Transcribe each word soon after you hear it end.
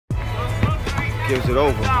Gives it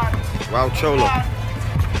over. Wild Cholo.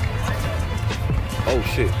 Oh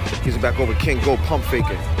shit. Gives it back over King Go, pump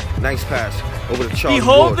faking. Nice pass over to Charlie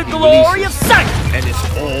Behold Ward. the glory of sight! And it's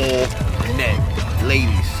all net.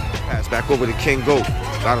 Ladies. Pass back over to King Go.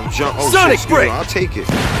 Got him jump. Oh Sonic shit, break. I'll take it.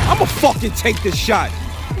 I'ma fucking take this shot.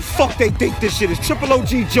 Who fuck they think this shit is? Triple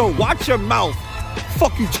OG Joe, watch your mouth.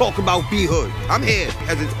 Fuck you talking about B-Hood. I'm here.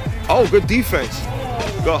 Oh, good defense.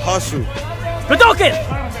 Good hustle. Hadouken!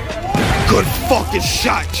 Good fucking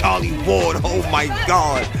shot, Charlie Ward. Oh my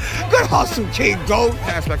God. Good hustle, King Go.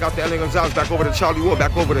 Pass back out to Elian Gonzalez. Back over to Charlie Ward.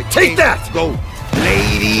 Back over to King. Take that. Go.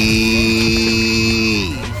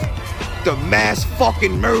 Ladies. The mass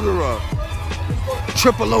fucking murderer.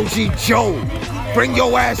 Triple OG Joe. Bring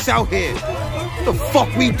your ass out here. What the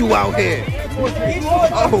fuck we do out here?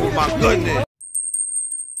 Oh my goodness.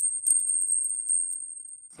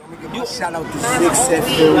 Shout out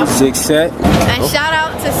to Six Set. And shout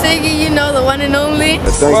out to Siggy, you know, the one and only.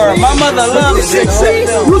 My mother loves Six Set.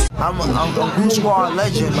 I'm a Goose Squad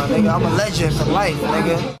legend, my nigga. I'm a legend for life,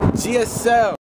 nigga. GSL.